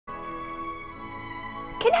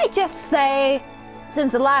Can I just say,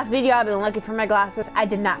 since the last video I've been looking for my glasses, I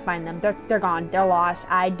did not find them. They're gone. They're lost.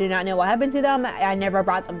 I do not know what happened to them. I never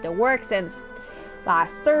brought them to work since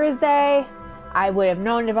last Thursday. I would have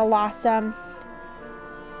known if I lost them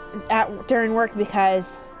during work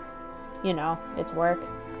because, you know, it's work.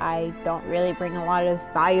 I don't really bring a lot of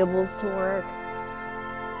valuables to work.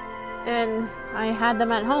 And I had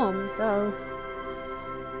them at home, so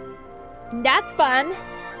that's fun.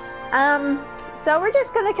 So we're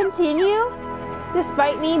just gonna continue,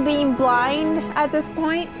 despite me being blind at this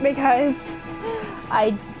point, because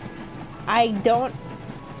I don't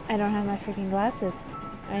have my freaking glasses.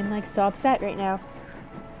 I'm like so upset right now,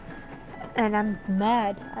 and I'm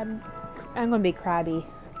mad. I'm gonna be crabby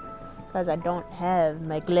because I don't have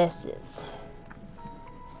my glasses.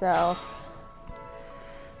 So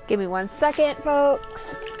give me 1 second,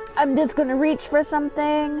 folks. I'm just gonna reach for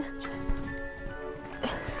something.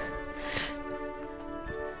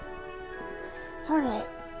 Alright.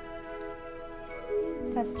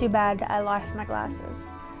 That's too bad. I lost my glasses.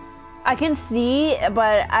 I can see,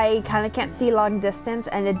 but I kind of can't see long distance,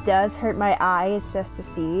 and it does hurt my eyes just to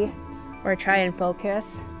see or try and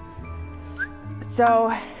focus.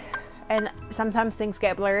 So, and sometimes things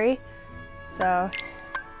get blurry, so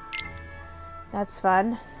that's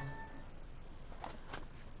fun.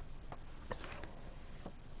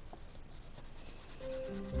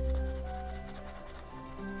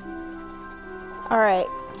 Alright,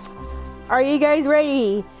 are you guys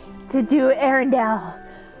ready to do Arendelle?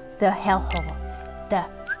 The hellhole, the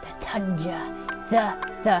tundra, the,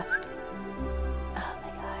 oh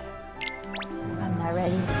my god, I'm not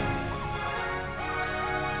ready.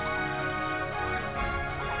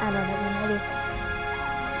 I don't think I'm ready.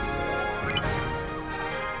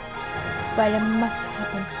 But it must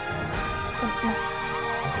happen. It must.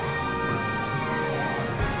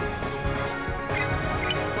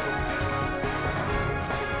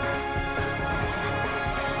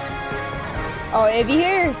 Oh, if you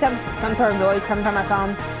hear some sort of noise coming from my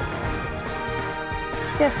phone,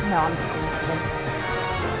 just know I'm just kidding.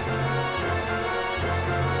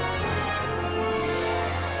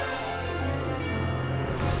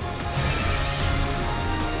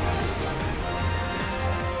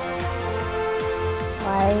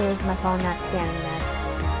 Why is my phone not scanning this?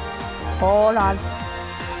 Hold on.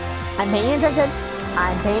 I'm paying attention.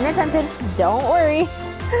 I'm paying attention. Don't worry.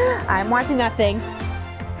 I'm watching that thing.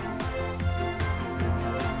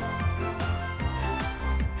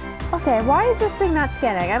 Okay, why is this thing not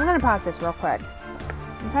scanning? I'm gonna pause this real quick.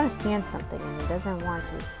 I'm trying to scan something and it doesn't want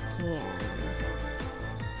to scan.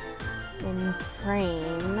 In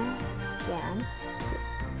frame, scan.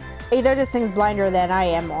 Either this thing's blinder than I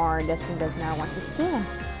am, or this thing does not want to scan.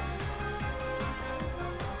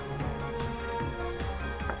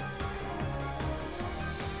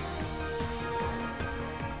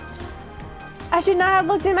 I should not have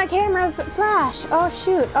looked in my camera's flash. Oh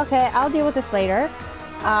shoot, okay, I'll deal with this later.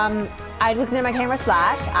 I looked at my camera's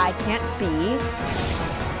flash. I can't see.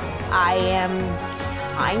 I am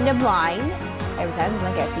kind of blind. Every time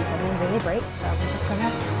like I see something really bright, so I'm just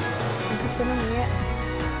gonna read it.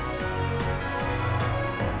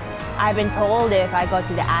 I've been told if I go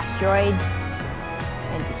to the asteroids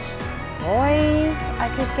and destroy, I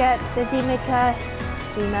could get the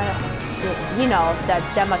you know, the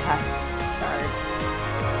Demicus card.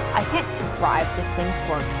 I can't drive this thing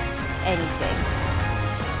for anything.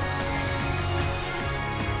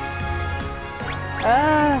 Come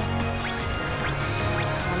on.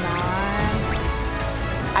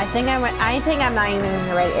 I think I'm not even in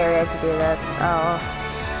the right area to do this, so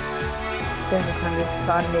this is gonna be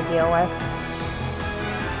fun to deal with.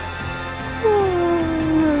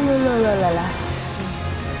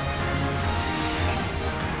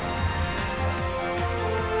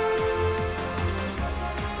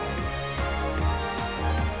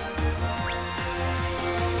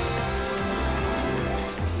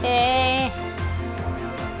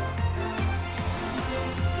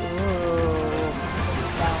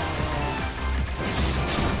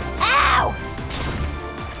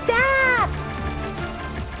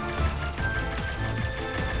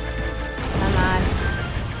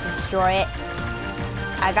 Destroy it.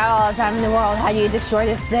 I got all the time in the world. How do you destroy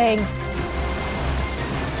this thing?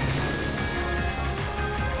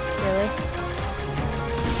 Really?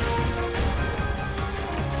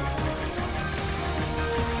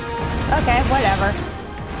 Okay, whatever.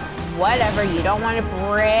 Whatever, you don't want to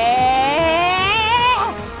break.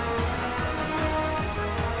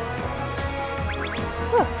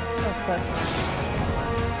 Whew, that's close.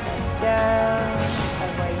 Let's go.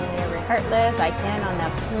 Avoiding every heartless I can on the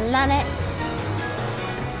planet.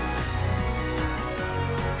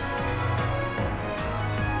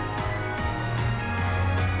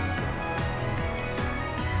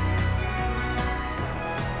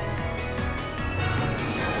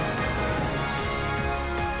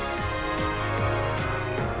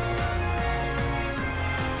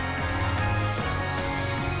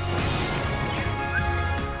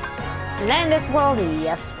 end this world?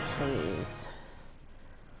 Yes, please.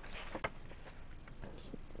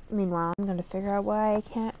 Meanwhile, I'm gonna figure out why I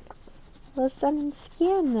can't listen and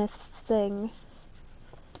scan this thing.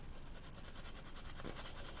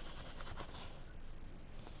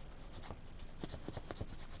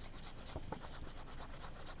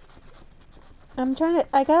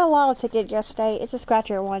 I got a lotto ticket yesterday. It's a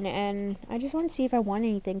scratcher one, and I just want to see if I won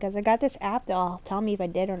anything, because I got this app that'll tell me if I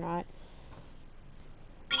did or not.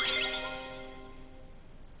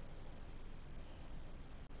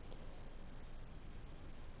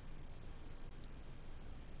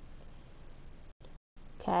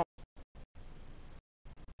 Okay.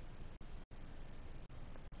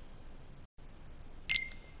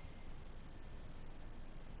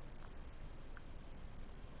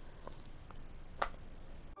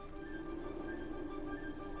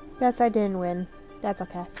 Guess I didn't win. That's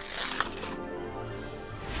okay.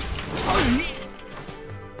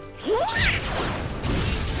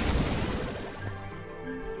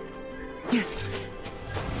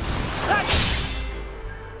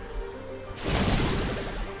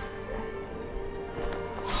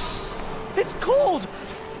 It's cold!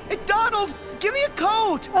 Hey, Donald, give me a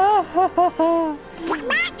coat!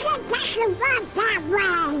 Doesn't work that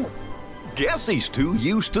way. Guess he's too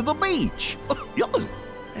used to the beach.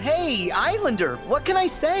 Hey, Islander, what can I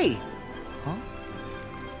say? Huh?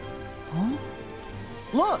 Huh?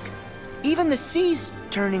 Look, even the sea's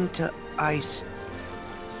turning to ice.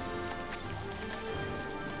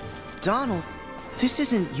 Donald, this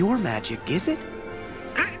isn't your magic, is it?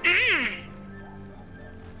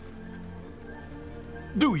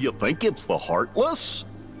 Do you think it's the Heartless?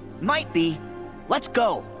 Might be. Let's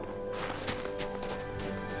go.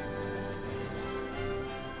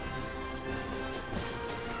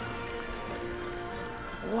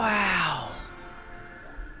 Wow.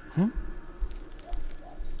 Huh?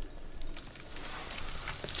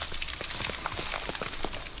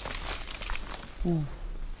 Ooh.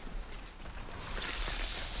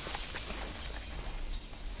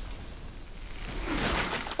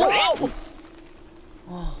 Oh!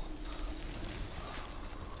 Oh.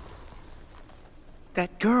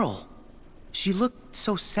 That girl. She looked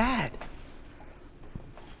so sad.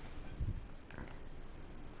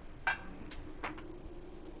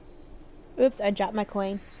 Oops, I dropped my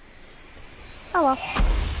coin. Oh well.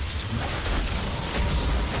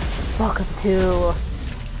 Welcome to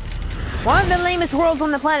one of the lamest worlds on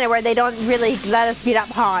the planet where they don't really let us beat up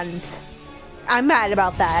Hans. I'm mad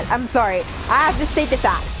about that. I'm sorry. I have to state the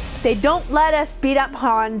fact. They don't let us beat up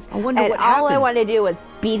Hans, I wonder and what all I happened. want to do is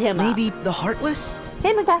beat him up. Maybe the Heartless?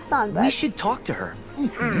 Him and Gaston, but We should talk to her.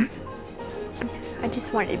 I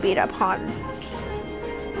just wanted to beat up Hans.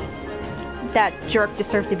 That jerk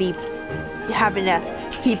deserves to be having a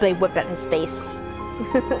Keyblade whipped at his face.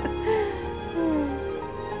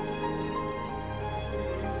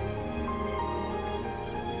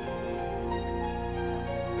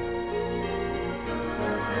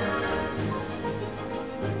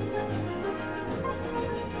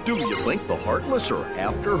 Do you think the Heartless are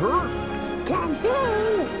after her? Can be.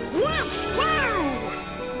 Let's go.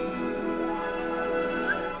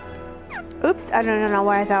 Oops, I don't know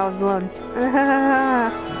why I thought I was alone.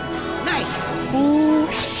 Nice!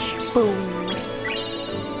 Whoosh, boom.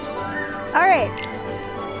 Alright.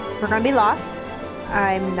 We're gonna be lost.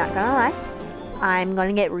 I'm not gonna lie. I'm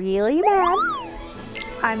gonna get really mad.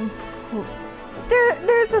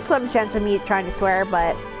 There's a slim chance of me trying to swear,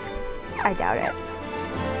 but I doubt it.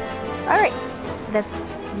 Alright. Let's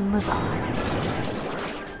move on.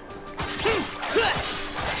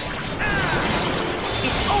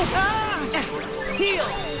 Heal!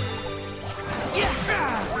 Yeah!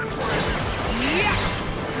 Yeah!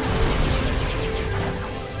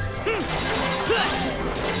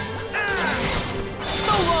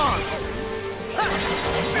 So long!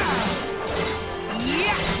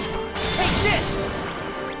 Yeah! Take this!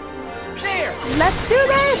 There! Let's do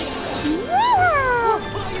this! Yeah!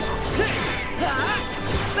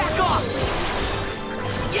 Back off!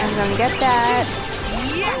 I'm gonna get that.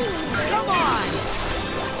 Yeah! Come on!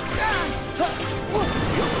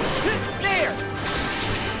 There!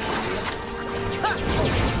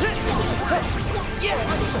 Yeah!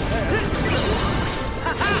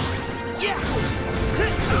 Yeah!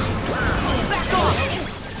 Back off!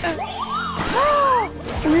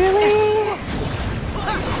 Really?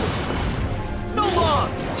 So long!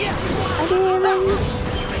 Yeah! I didn't.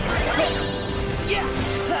 Yeah!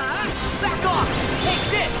 Back off! Take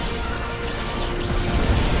this!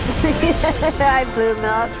 I blew him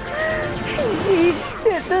up.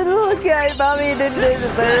 The little guy probably didn't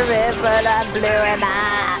deserve it, but I blew him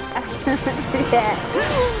up. Yeah.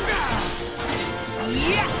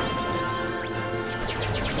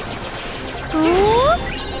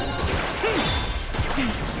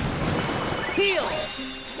 Heal.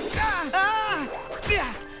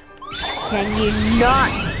 Can you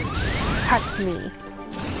not touch me?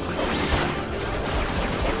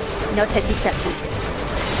 No touchy touchy.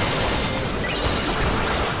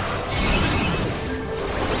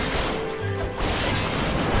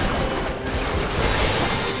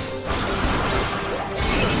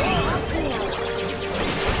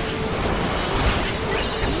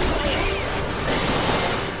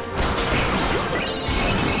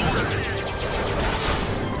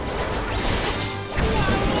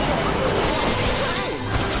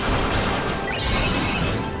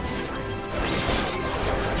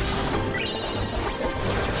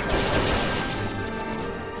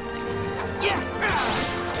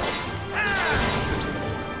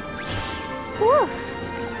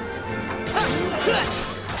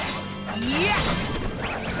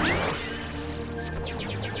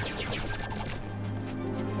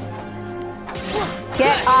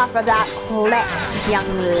 Get off of that cliff, young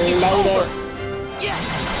lady.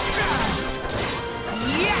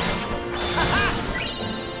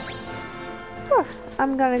 Whew.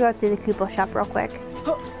 I'm gonna go to the Koopa shop real quick.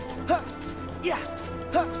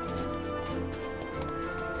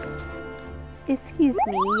 Excuse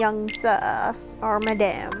me, young sir or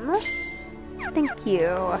madam. Thank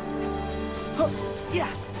you.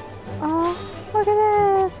 Oh, look at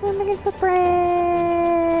this. We're making footprint.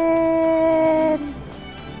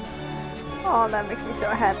 Oh, that makes me so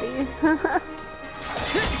happy.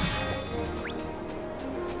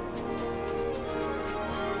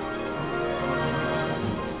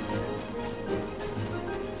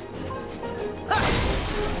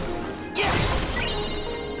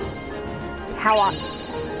 How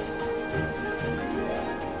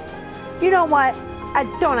you know what?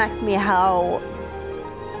 Don't ask me how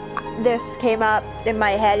this came up in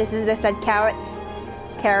my head as soon as I said carrots.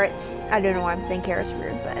 Carrots. I don't know why I'm saying carrots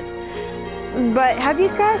weird, but have you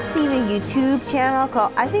guys seen a YouTube channel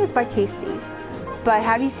called, I think it's by Tasty, but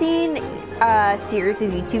have you seen a series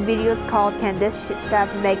of YouTube videos called Can This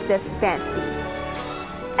Chef Make This Fancy?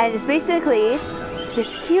 And it's basically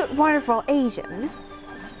this cute, wonderful Asian.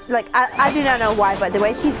 Like, I do not know why, but the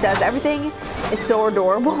way she does everything is so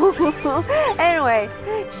adorable. Anyway,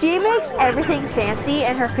 she makes everything fancy,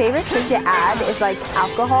 and her favorite thing to add is like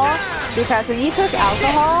alcohol, because when you cook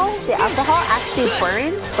alcohol, the alcohol actually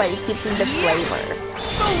burns, but it keeps in the flavor.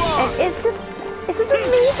 And it's just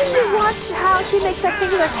amazing to watch how she makes like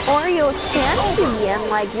things like Oreos fancy, and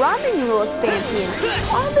like ramen noodles fancy, and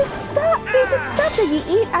all this stuff, basic stuff that you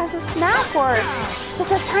eat as a snack or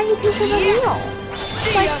just a tiny piece of a meal.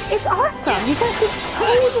 Like, it's awesome. You guys should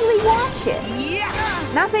totally watch it.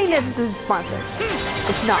 Not saying that this is a sponsor.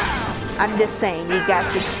 It's not. I'm just saying you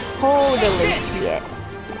guys should totally see it.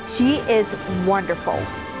 She is wonderful.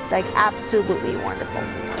 Like, absolutely wonderful.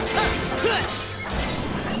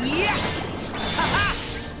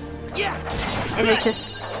 And it's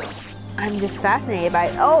just, I'm just fascinated by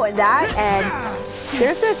it. Oh, and that, and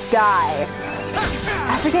there's this guy.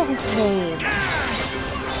 I forget his name.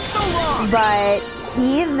 But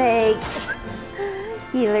he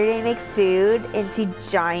literally makes food into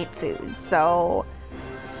giant food. So,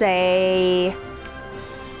 say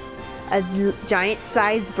a giant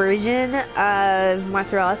sized version of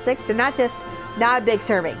mozzarella sticks. They're not a big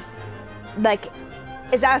serving. Like,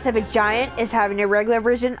 it's not a giant is having a regular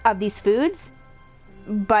version of these foods,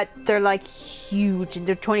 but they're like huge and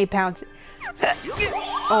they're 20 pounds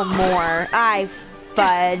or more. I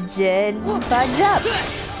fudge up.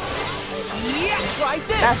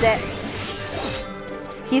 That's it.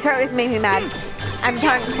 These always make me mad. I'm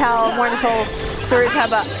trying to tell wonderful stories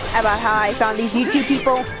about how I found these YouTube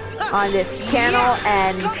people on this channel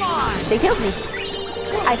and they killed me.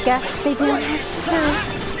 I guess they didn't have to.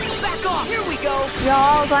 Back off! Here we go!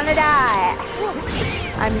 Y'all gonna die.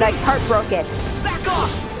 I'm like heartbroken. Back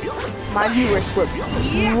off! My viewers would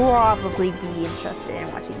probably be interested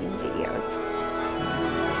in watching these videos.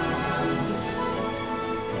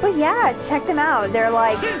 But yeah, check them out. They're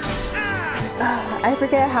like, I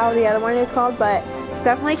forget how the other one is called, but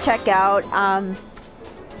definitely check out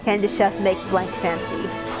Can the Chef Make Blank Fancy.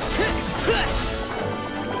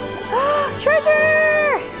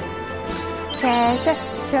 Treasure! Treasure!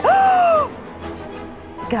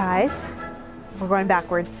 Guys, we're going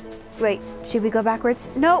backwards. Wait, should we go backwards?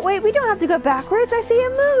 No, wait, we don't have to go backwards. I see a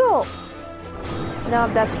Moogle. No,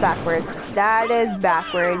 that's backwards. That is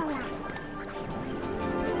backwards.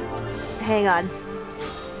 Hang on.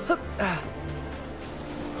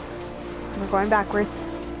 We're going backwards.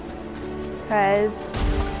 Cause...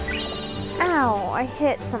 Ow, I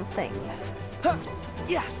hit something.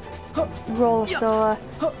 Roll, Scylla.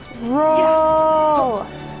 Roll!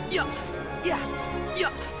 Yeah. Yeah.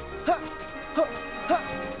 Yeah. Huh. Huh. Huh.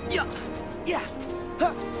 Yeah. Yeah.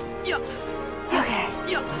 Huh. Yeah. Okay,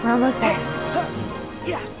 Yeah. we're almost there. Huh.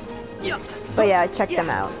 Yeah. Yeah. But yeah, check them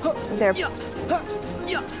out. They're, Yeah. Huh.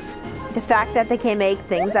 Yeah. the fact that they can make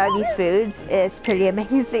things out of these foods is pretty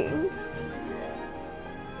amazing.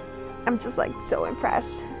 I'm just like so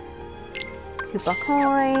impressed. Koopa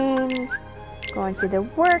coin. Going to the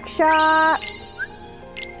workshop.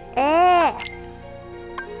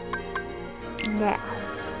 Now.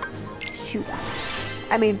 Shoot.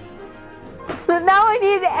 I mean, but now I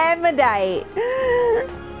need Amidite.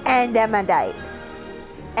 And Amidite.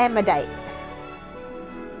 Amidite.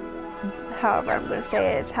 However I'm going to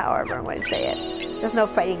say it is however I'm going to say it. There's no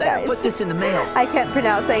fighting, Better guys. put this in the mail. I can't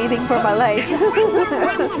pronounce anything for my life.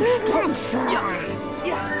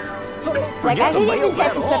 Like, I didn't even say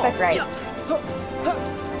Pacific right.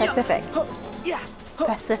 Pacific. Yeah.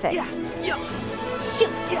 Pacific. Yeah. Yeah.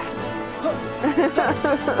 Shoot! Yeah.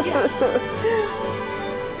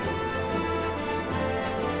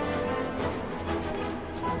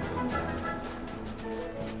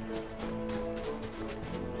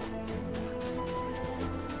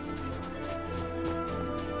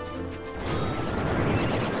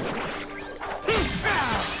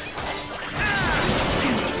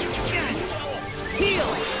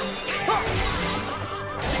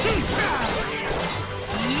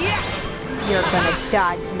 You're gonna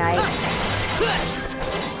die tonight.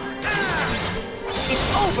 It's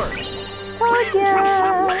over. Told ya!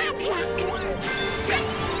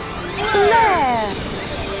 Yeah.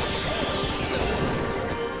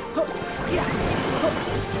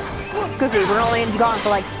 Cookie, we're only gone for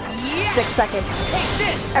like 6 seconds.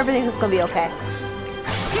 Everything's gonna be okay.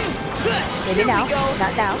 Maybe now,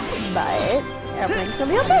 not now, but everything's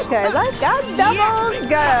gonna be okay because I've got double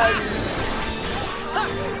guns.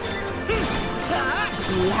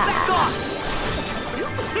 Yeah.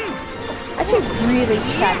 I should really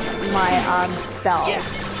check my spells.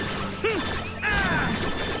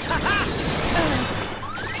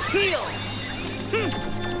 Heal.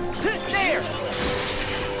 There.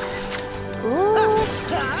 Ooh.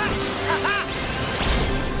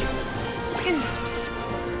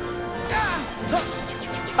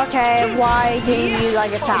 Okay, why didn't you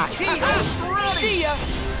like attack? See ya.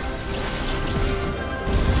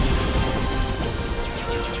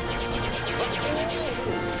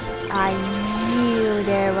 I knew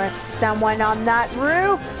there was someone on that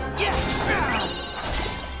roof.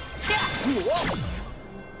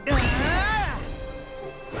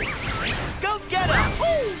 Go get him!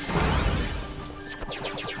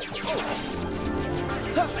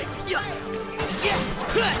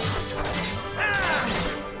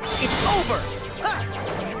 It's over! Back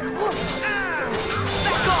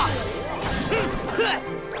off!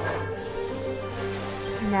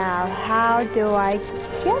 Now, how do I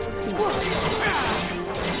get to you?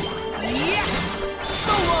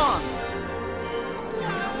 So long!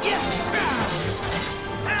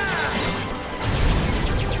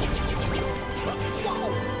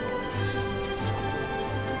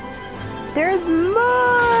 There's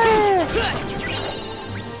more!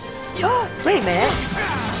 Wait a minute.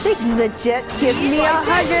 They legit give me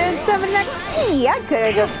 107 XP. I could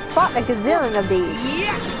have just fought a gazillion of these.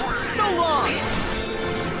 So long!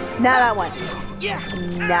 Not that one. Yeah!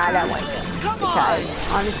 Not that one. Come on!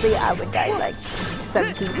 Because honestly, I would die like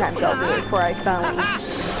 17 times over before I finally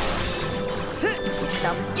beat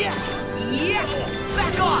them. Yeah!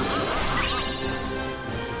 Back off!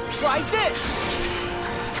 Try this!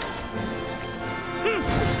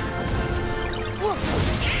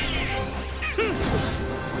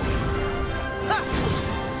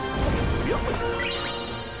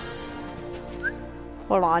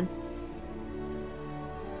 Hold on.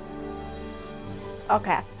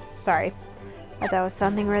 Okay, sorry. I thought that was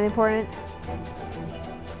something really important.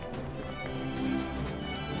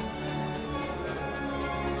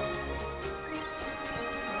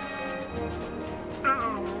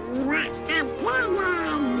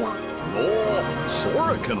 Oh,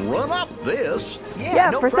 Sora can run up this. Yeah,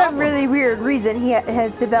 no for problem. some really weird reason, he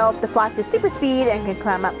has developed the Flash's super speed and can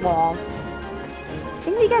climb up walls.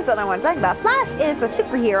 And if you guys don't know what I'm talking about, Flash is a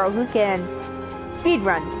superhero who can speed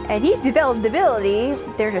run, and he's developed the ability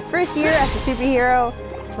during his first year as a superhero,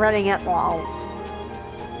 running up walls,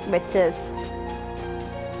 which is,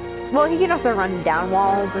 well, he can also run down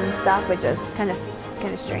walls and stuff, which is kind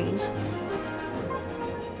of strange.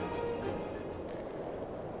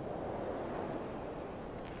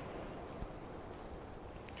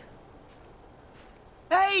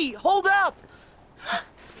 Hey, hold up!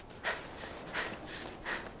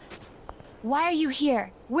 Why are you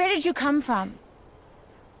here? Where did you come from?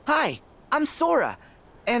 Hi, I'm Sora.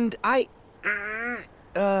 And I'm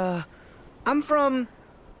from,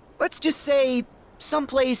 let's just say,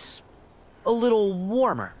 someplace a little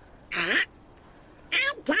warmer.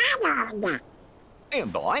 I'm Donald.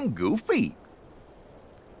 And I'm Goofy.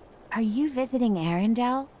 Are you visiting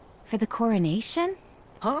Arendelle for the coronation?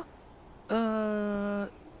 Huh?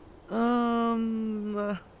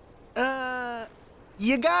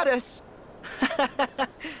 You got us.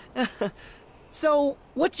 So,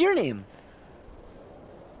 what's your name?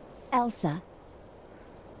 Elsa.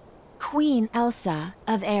 Queen Elsa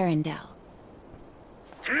of Arendelle.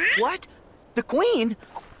 What? The Queen?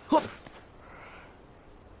 Huh.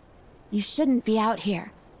 You shouldn't be out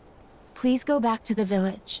here. Please go back to the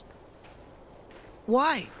village.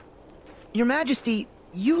 Why? Your Majesty,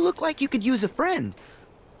 you look like you could use a friend.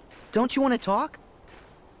 Don't you want to talk?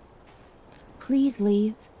 Please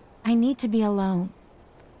leave. I need to be alone.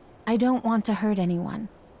 I don't want to hurt anyone.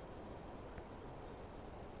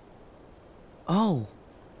 Oh.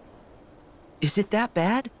 Is it that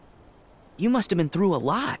bad? You must have been through a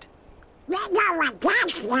lot. We know what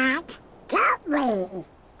that's like, don't we?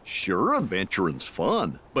 Sure, adventuring's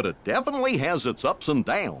fun, but it definitely has its ups and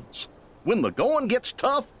downs. When the going gets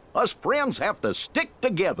tough, us friends have to stick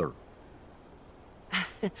together.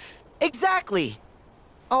 Exactly.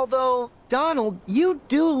 Although, Donald, you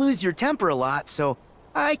do lose your temper a lot, so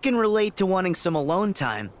I can relate to wanting some alone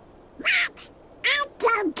time. What? I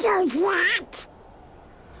don't do that.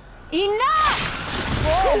 Enough!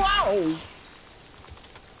 Whoa!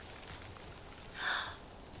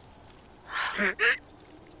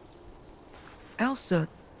 Elsa,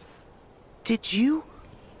 did you?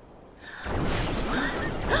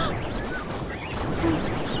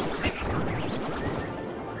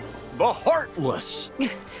 The Heartless!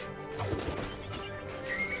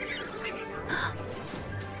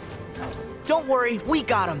 Don't worry, we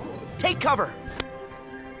got him. Take cover.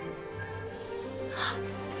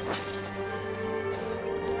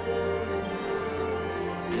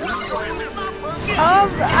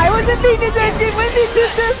 I wasn't paying attention when they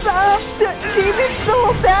did this, David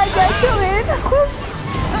so bad got in.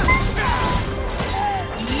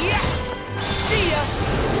 Yeah! See ya!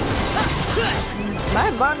 My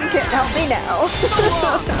mom can't help me now.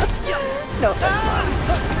 No.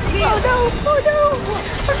 Oh no! Oh no!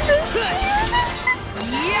 I'm so scared.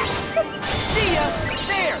 Yeah! See ya!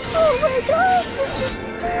 There! Oh my god!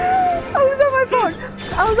 I was on my phone.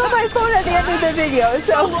 I was on my phone at the end of the video,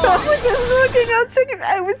 so I was just looking.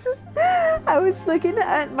 I was looking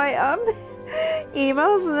at my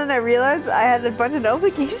emails, and then I realized I had a bunch of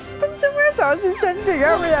notifications from somewhere, so I was just trying to figure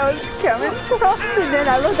out where that was coming from. And then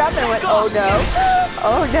I looked up and went, "Oh no!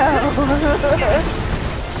 Oh no!"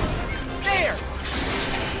 There!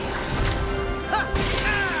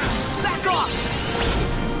 Back off!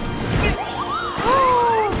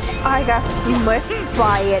 I got smushed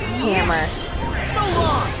by its hammer. So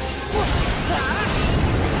long!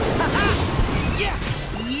 Yeah!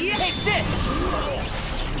 Yeah! Take this!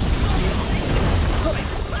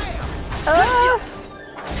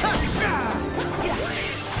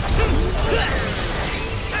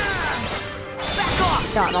 Back off!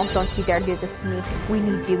 Donald, don't you dare do this to me. We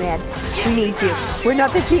need you, man. We need you. We're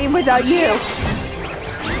not the team without you.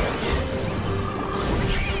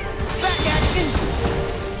 Back action!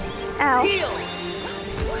 Ow. Heal!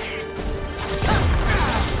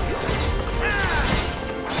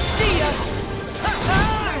 See ya!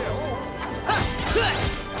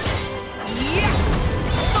 Yeah!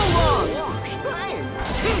 So long!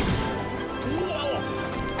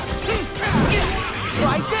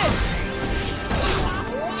 Try this!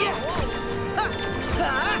 Yeah!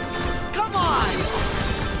 Come on!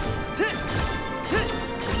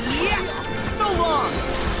 Yeah! So long!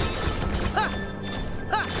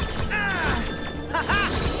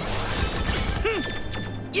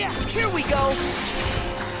 Yeah, here we go!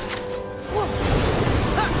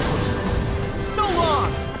 So long!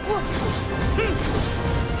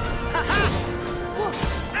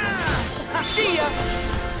 See ya!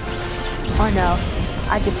 Oh no.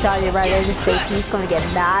 I just shot it right in his face. He's gonna get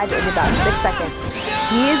mad in about 6 seconds.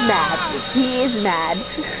 He is mad. He is mad.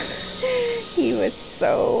 He was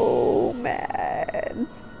so mad.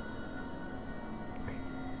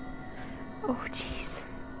 Oh jeez.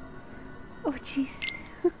 Oh jeez.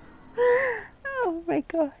 Oh my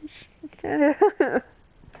gosh.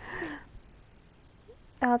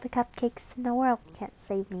 All the cupcakes in the world can't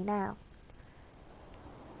save me now.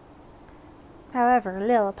 However, a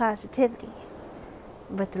little positivity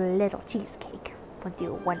with a little cheesecake will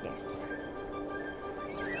do wonders.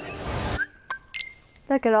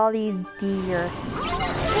 Look at all these deer.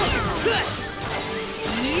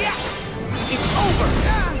 Yeah! It's over!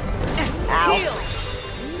 Ow. Heal!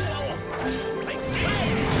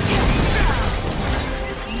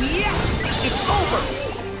 Yeah! It's over!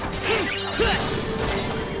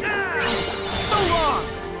 So long!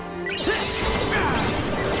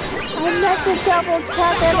 I meant to double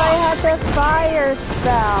check if I had the fire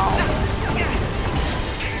spell.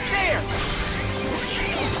 There!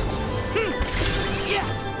 Yeah!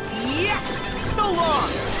 Yeah! So long!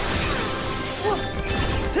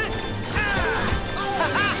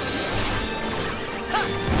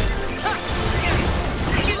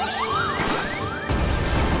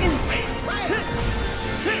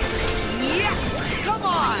 Yeah! Come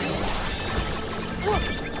on!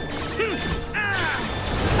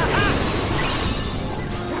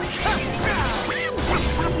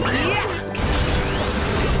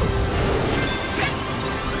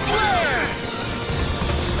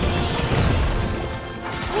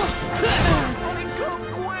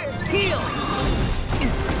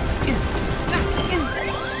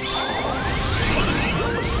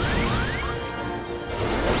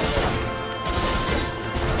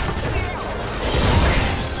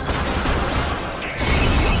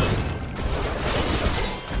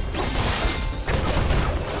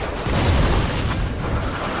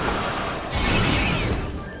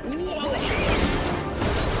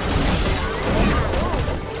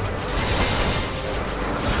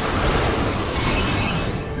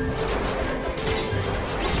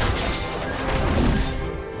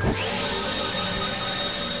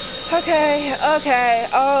 Okay,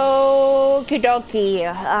 okie dokie.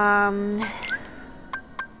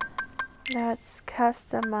 Let's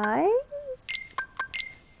customize.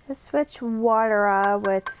 Let's switch Watera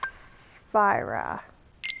with Fyra.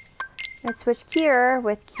 Let's switch Kira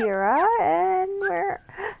with Kira, and we're...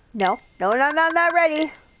 No, not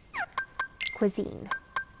ready. Cuisine.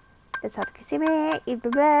 Let's have cuisine, eat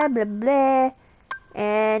blah, blah, blah,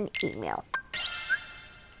 and email.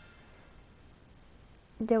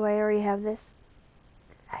 Do I already have this?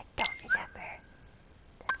 I don't remember.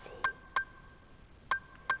 Let's see.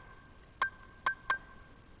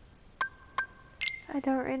 I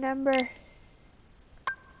don't remember.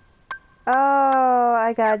 Oh,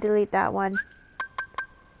 I gotta delete that one.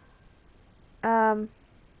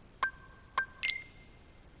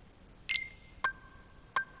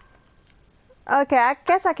 Okay, I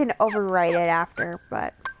guess I can overwrite it after,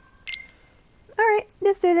 but... Alright,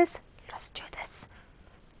 let's do this. Let's do this.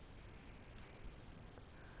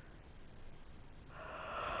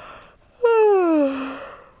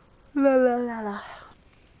 La la la la.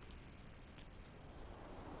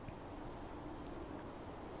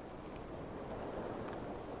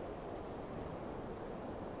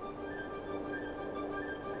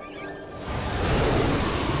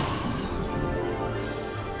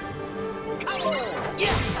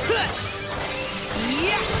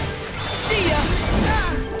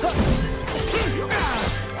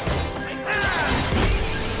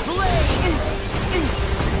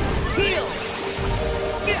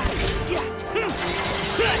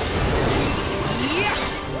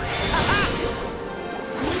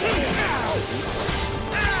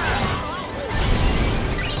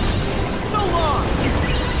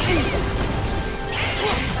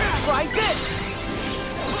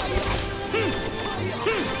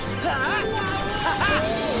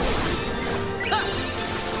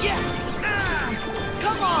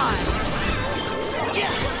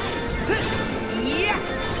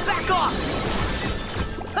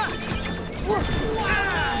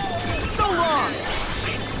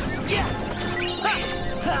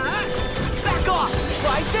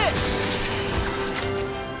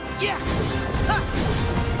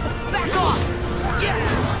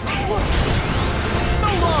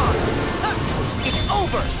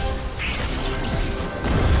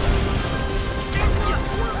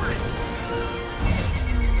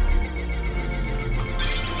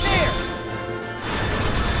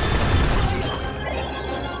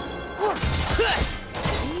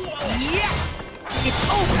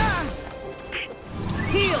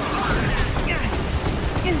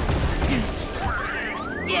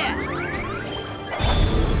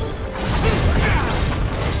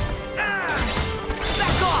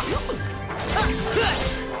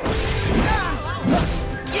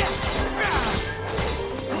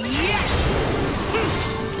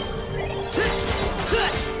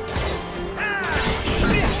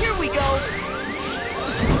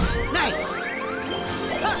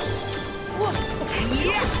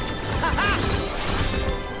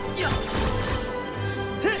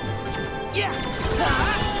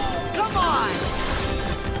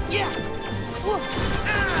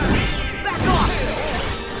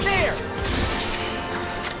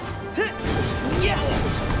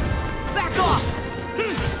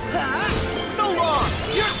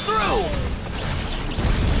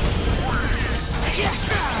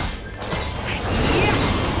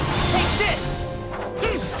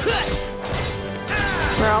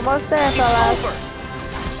 almost there, fellas.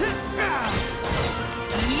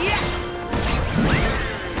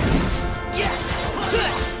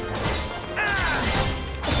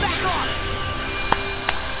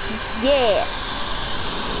 Yeah.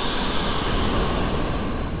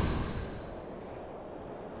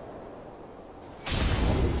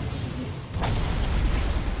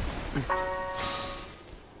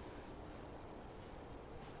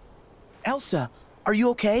 Elsa, are you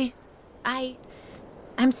okay?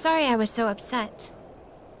 I'm sorry I was so upset.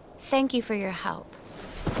 Thank you for your help.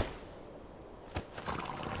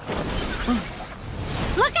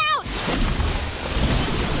 Look out!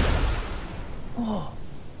 Whoa.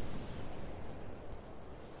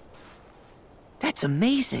 That's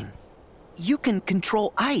amazing. You can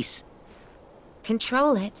control ice.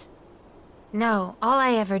 Control it? No, all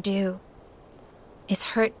I ever do is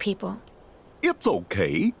hurt people. It's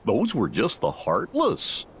okay. Those were just the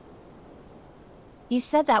Heartless. You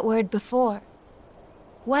said that word before.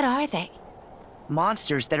 What are they?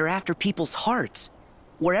 Monsters that are after people's hearts.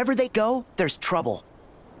 Wherever they go, there's trouble.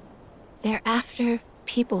 They're after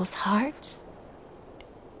people's hearts?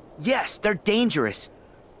 Yes, they're dangerous.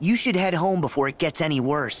 You should head home before it gets any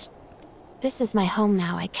worse. This is my home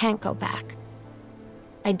now. I can't go back.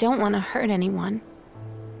 I don't want to hurt anyone.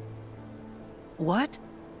 What?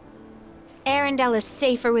 Arendelle is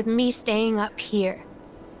safer with me staying up here.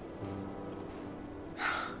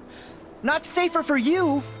 Not safer for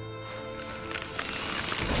you.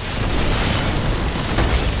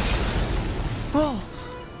 Oh.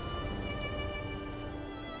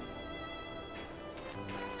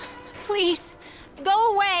 Please,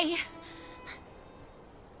 go away!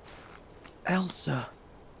 Elsa.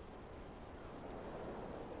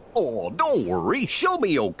 Oh, don't worry. She'll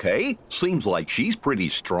be okay. Seems like she's pretty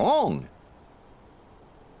strong.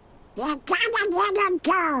 You gotta let her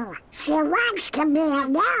go. She wants to be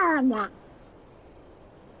alone.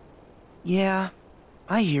 Yeah,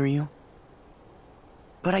 I hear you.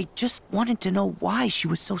 But I just wanted to know why she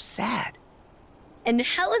was so sad. And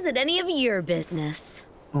how is it any of your business?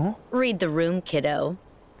 Huh? Read the room, kiddo.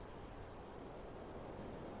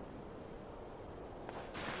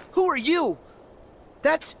 Who are you?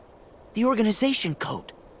 That's the organization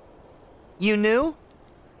code. You knew?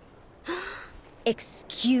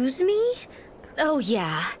 Excuse me? Oh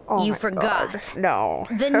yeah, Oh you my forgot. God. No.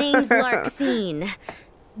 The name's Larxene.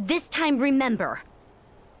 This time remember.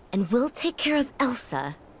 And we'll take care of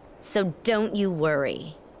Elsa, so don't you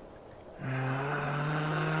worry.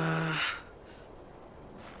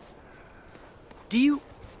 Do you...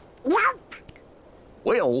 Nope.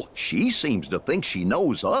 Well, she seems to think she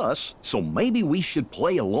knows us, so maybe we should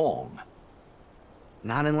play along.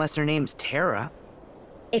 Not unless her name's Terra.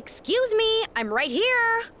 Excuse me, I'm right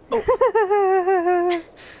here.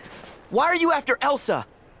 Why are you after Elsa?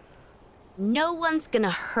 No one's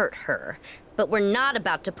gonna hurt her, but we're not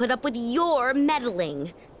about to put up with your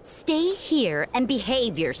meddling. Stay here and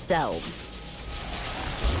behave yourselves.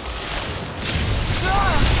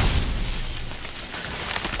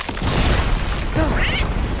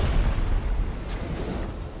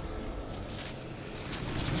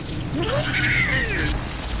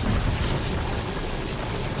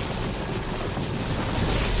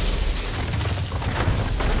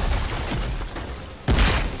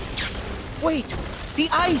 Wait, the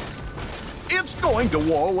ice! It's going to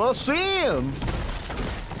wall us in.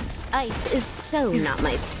 Ice is so not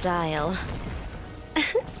my style.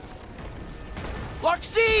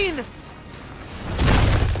 Larxene!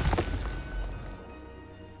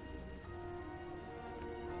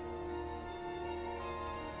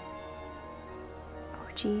 Oh,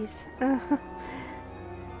 jeez.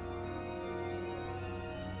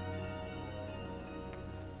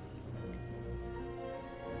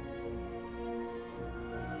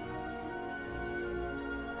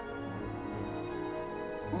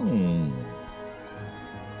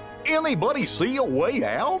 Anybody see a way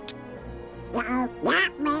out? No,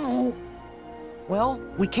 not me. Well,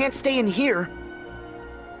 we can't stay in here.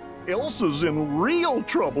 Elsa's in real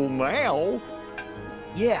trouble now.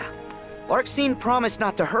 Yeah, Larxene promised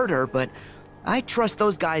not to hurt her, but I trust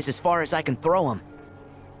those guys as far as I can throw them.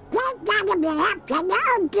 They gotta be up to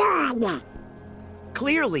no good.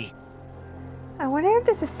 Clearly. I wonder if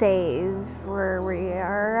this is save where we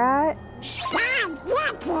are at. Stop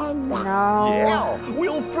looking. No. Yeah,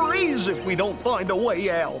 we'll freeze if we don't find a way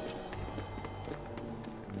out.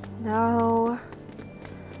 No.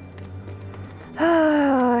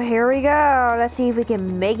 Here we go. Let's see if we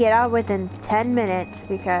can make it out within 10 minutes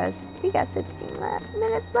because we got 16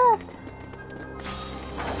 minutes left.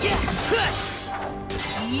 Yeah!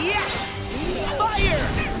 Yeah! Fire!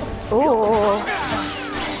 Oh.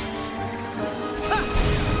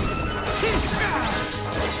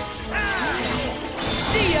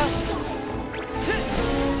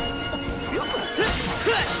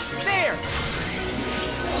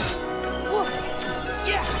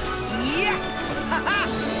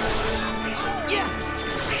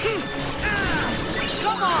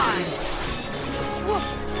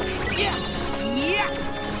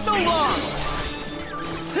 So long!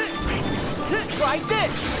 Try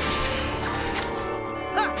this!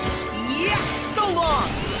 Yeah! So long!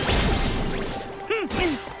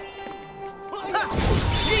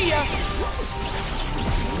 See ya!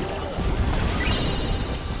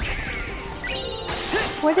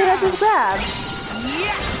 What did I just grab?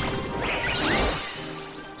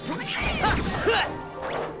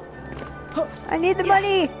 I need the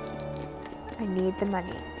money! I need the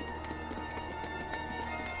money.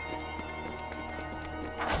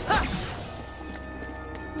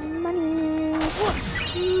 Money!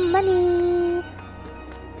 Money!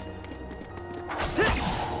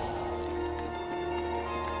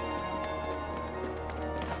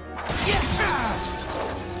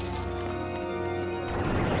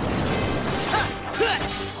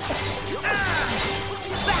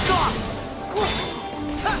 Back off!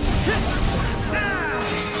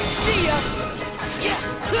 See ya!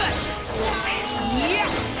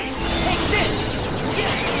 Take this!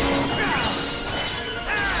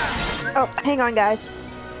 Oh, hang on, guys.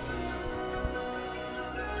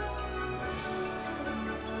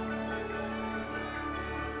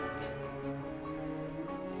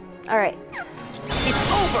 All right.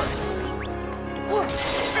 It's over!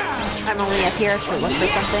 I'm only up here to look for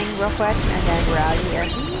something real quick, and then we're out of here.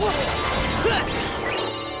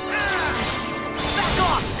 Back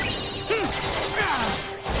off!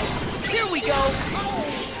 Here we go!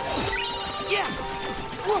 Yeah!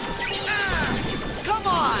 Come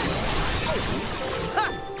on!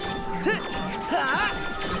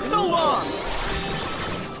 So long!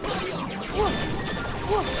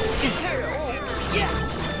 Yeah!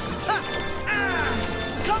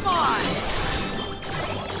 Come on!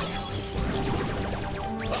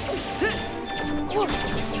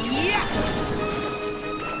 Yeah!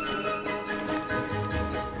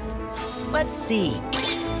 Let's see.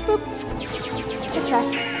 Oops. Good try.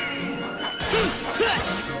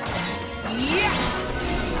 Yeah!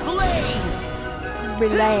 Blaze!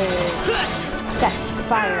 Relay. Set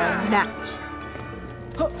fire match.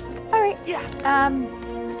 Alright. Yeah!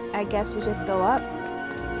 I guess we just go up.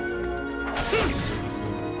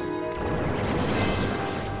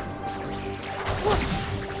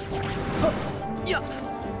 Yeah!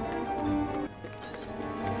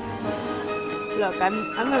 Look, I'm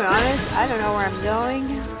gonna be honest, I don't know where I'm going.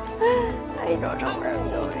 I don't know where I'm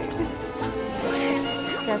going.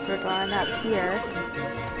 Guess we're going up here.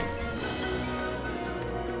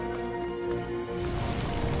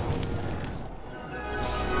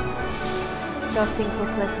 Those things look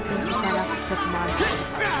like the things you sign up for Pokemon.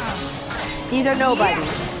 These are nobody.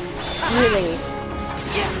 Really.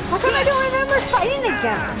 How come I don't remember fighting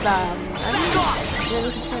against them? I'm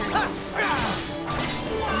really concerned.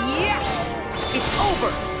 Yeah! It's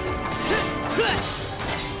over!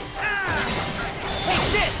 Take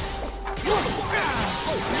this!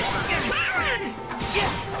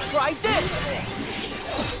 Yeah! Try this!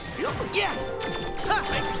 Yeah!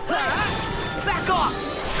 Back off!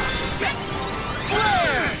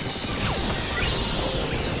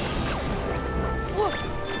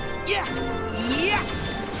 Yeah! Yeah!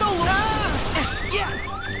 So yeah!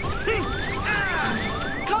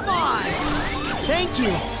 Come on! Thank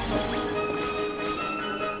you!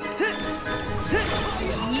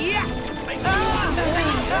 Yeah!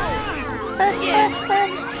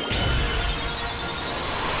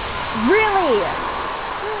 Really?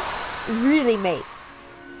 Really, mate?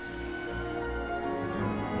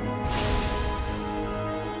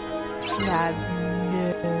 I have no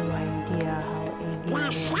idea how angry I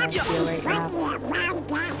feel right now.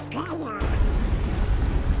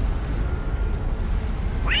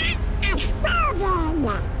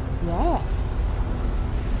 Yeah.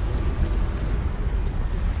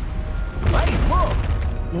 Hey, look!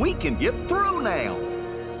 We can get through now!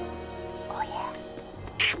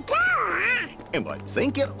 And I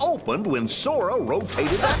think it opened when Sora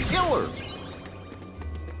rotated that pillar.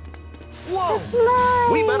 Whoa!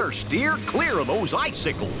 We better steer clear of those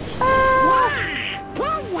icicles.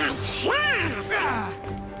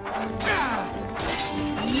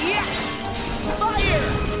 Yeah! Fire!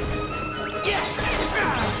 Yeah!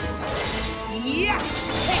 Yeah!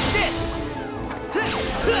 Take this!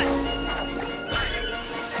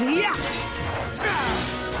 Yeah!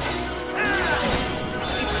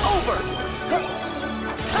 It's over!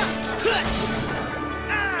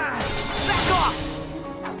 Back off!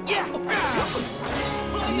 Yeah!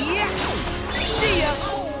 Yeah! See ya!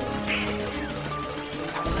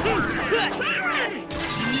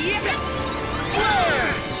 Yeah!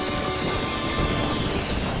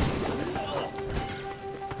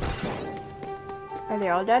 Are they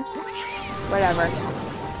all dead? Whatever.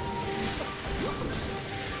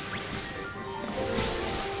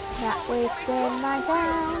 Not wasting my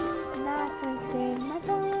time. Not wasting my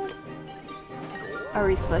time. Are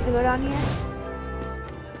we supposed to go down here?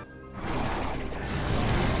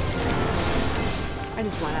 I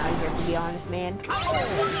just want out of here, to be honest, man.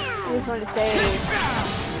 I just want to say...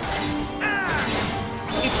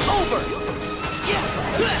 It's over! Yeah!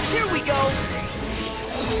 Here we go!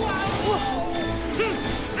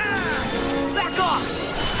 Back off!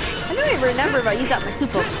 I don't even remember if I used up my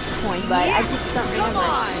Koopa coin, but I just don't remember. Come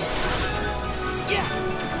on! Yeah!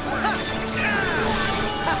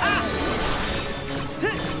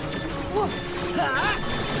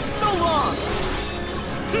 So long!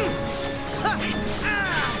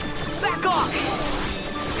 Back off!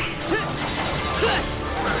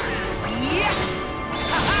 Yeah!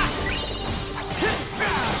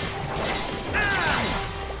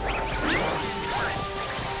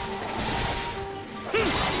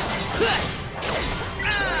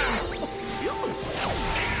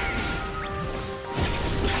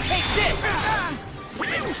 Take this!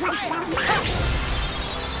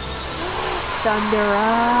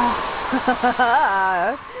 Thundera!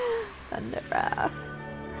 Thundera.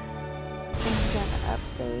 I'm gonna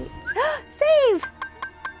update. Save!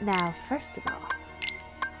 Now, first of all,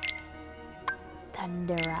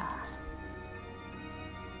 Thundera.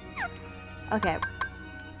 Okay.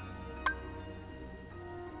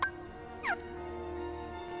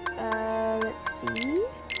 Let's see.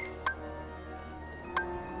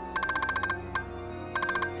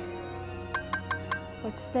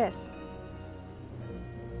 What's this?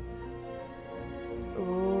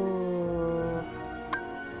 Ooh.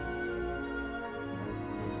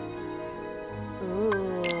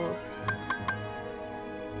 Ooh.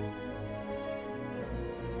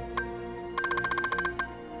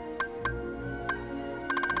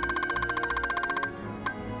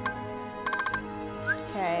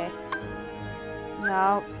 Okay.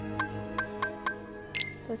 No.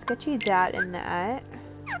 Let's get you that and that.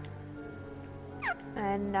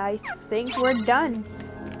 And I think we're done.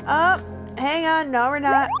 Oh, hang on. No, we're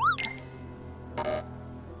not.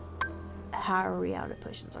 How are we out of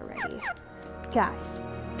potions already? Guys.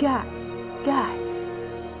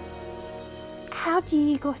 How do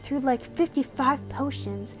you go through like 55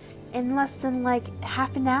 potions in less than like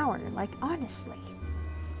half an hour? Like, honestly.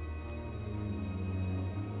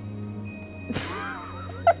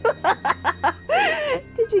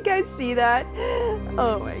 Did you guys see that?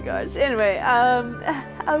 Oh my gosh. Anyway,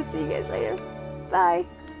 I'll see you guys later. Bye.